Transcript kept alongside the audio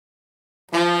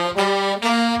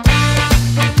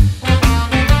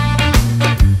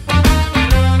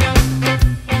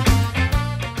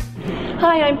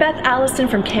I'm Beth Allison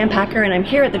from CampHacker, and I'm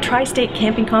here at the Tri-State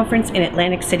Camping Conference in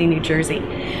Atlantic City, New Jersey.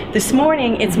 This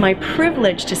morning, it's my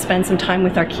privilege to spend some time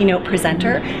with our keynote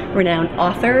presenter, renowned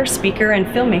author, speaker, and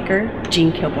filmmaker,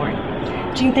 Jean Kilbourne.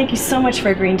 Jean, thank you so much for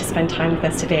agreeing to spend time with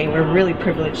us today. We're really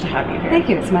privileged to have you here. Thank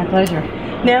you, it's my pleasure.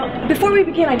 Now, before we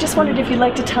begin, I just wondered if you'd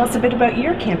like to tell us a bit about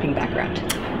your camping background.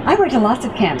 I went to lots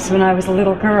of camps when I was a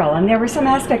little girl, and there were some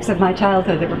aspects of my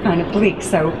childhood that were kind of bleak,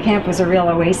 so camp was a real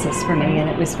oasis for me, and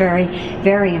it was very,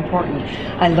 very important.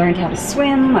 I learned how to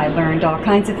swim, I learned all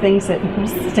kinds of things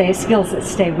skills that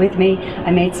stay with me. I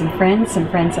made some friends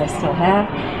I still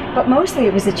have, but mostly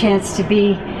it was a chance to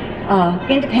be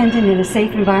independent in a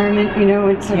safe environment, you know,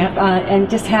 and, and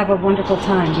just have a wonderful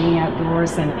time being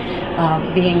outdoors and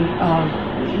being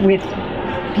with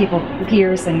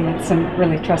peers, and with some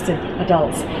really trusted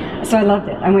adults. So I loved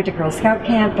it. I went to Girl Scout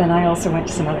camp, and I also went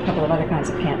to couple of other kinds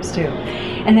of camps too.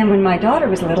 And then when my daughter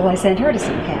was little, I sent her to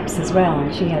some camps as well,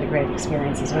 and she had a great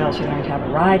experience as well. She learned how to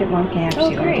ride at one camp, she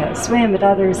learned how to swim at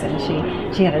others, and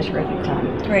she had a terrific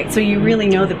time. Great. So you really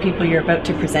know the people you're about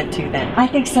to present to then? I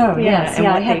think so, yes.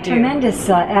 Yeah, I have tremendous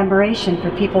admiration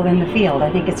for people in the field.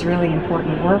 I think it's really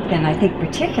important work, and I think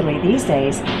particularly these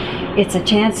days, it's a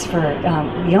chance for,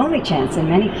 the only chance in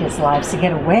many kids' lives to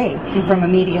get away from a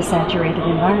media-saturated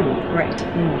environment. Right,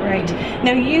 right.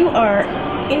 Now you are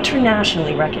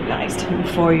internationally recognized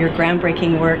for your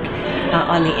groundbreaking work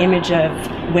on the image of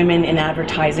women in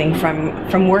advertising,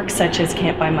 from work such as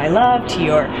Can't Buy My Love to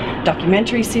your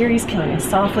documentary series, Killing Us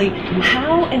Softly.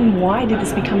 How and why did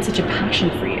this become such a passion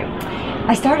for you?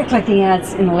 I started collecting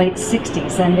ads in the late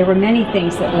 60s, and there were many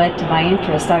things that led to my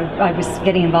interest. I was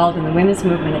getting involved in the women's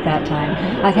movement at that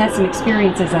time. I've had some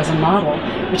experiences as a model,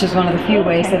 which is one of the few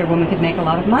ways that a woman could make a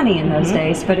lot of money in those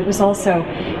days, but it was also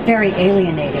very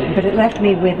alienating. But it left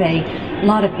me with a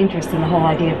lot of interest in the whole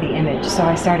idea of the image, so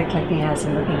I started collecting ads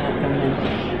and looking at them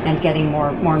and getting more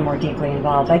and more deeply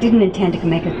involved. I didn't intend to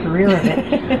make a career of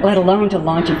it, let alone to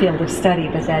launch a field of study,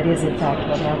 but that is in fact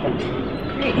what happened.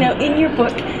 Great. Now, in your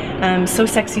book, So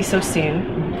Sexy, So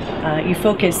Soon, you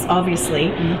focus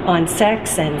obviously on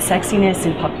sex and sexiness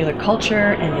in popular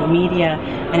culture and in media,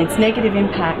 and its negative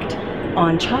impact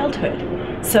on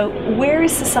childhood. So where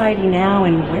is society now,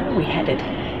 and where are we headed?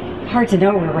 Hard to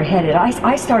know where we're headed.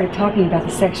 I started talking about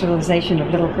the sexualization of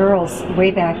little girls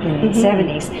way back in the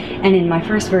 70s, and in my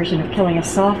first version of Killing Us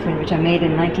Softly, which I made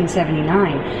in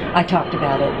 1979, I talked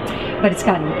about it. But it's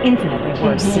gotten infinitely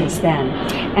worse since then.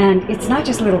 And it's not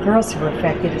just little girls who are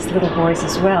affected, it's little boys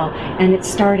as well, and it's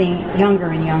starting younger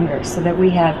and younger, so that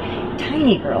we have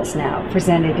tiny girls now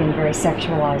presented in very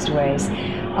sexualized ways.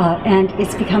 And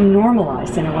it's become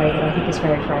normalized in a way that I think is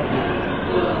very frightening.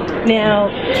 Now,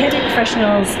 camping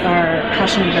professionals are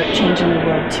passionate about changing the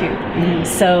world too.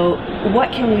 So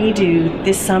what can we do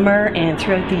this summer and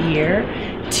throughout the year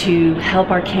to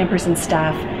help our campers and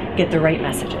staff get the right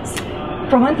messages?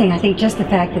 For one thing, I think just the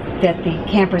fact that the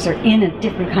campers are in a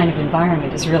different kind of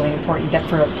environment is really important, that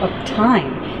for a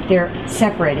time they're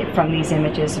separated from these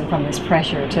images and from this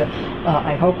pressure to,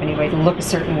 I hope anyway, to look a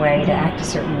certain way, to act a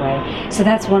certain way. So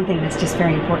that's one thing that's just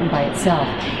very important by itself.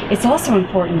 It's also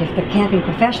important if the camping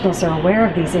professionals are aware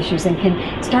of these issues and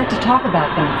can start to talk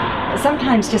about them,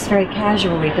 sometimes just very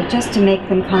casually, but just to make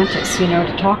them conscious, you know,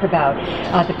 to talk about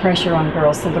the pressure on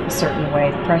girls to look a certain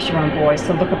way, the pressure on boys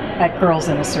to look at girls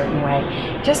in a certain way.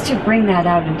 Just to bring that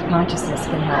out into consciousness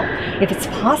can help. If it's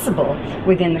possible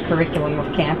within the curriculum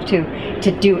of camp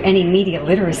to do any media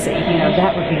literacy, you know,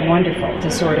 that would be wonderful,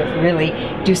 to sort of really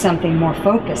do something more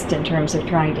focused in terms of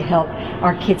trying to help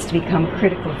our kids to become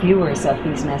critical viewers of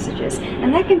these messages.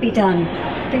 And that can be done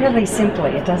fairly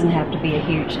simply. It doesn't have to be a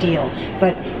huge deal,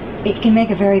 but it can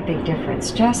make a very big difference,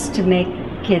 just to make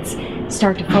kids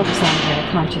start to focus on it in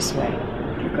a conscious way.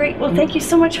 Great. Well, thank you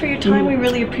so much for your time. We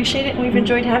really appreciate it, and we've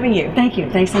enjoyed having you. Thank you.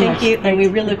 Thanks so much. Thank you, and we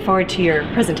really look forward to your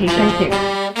presentation. Thank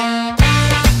you.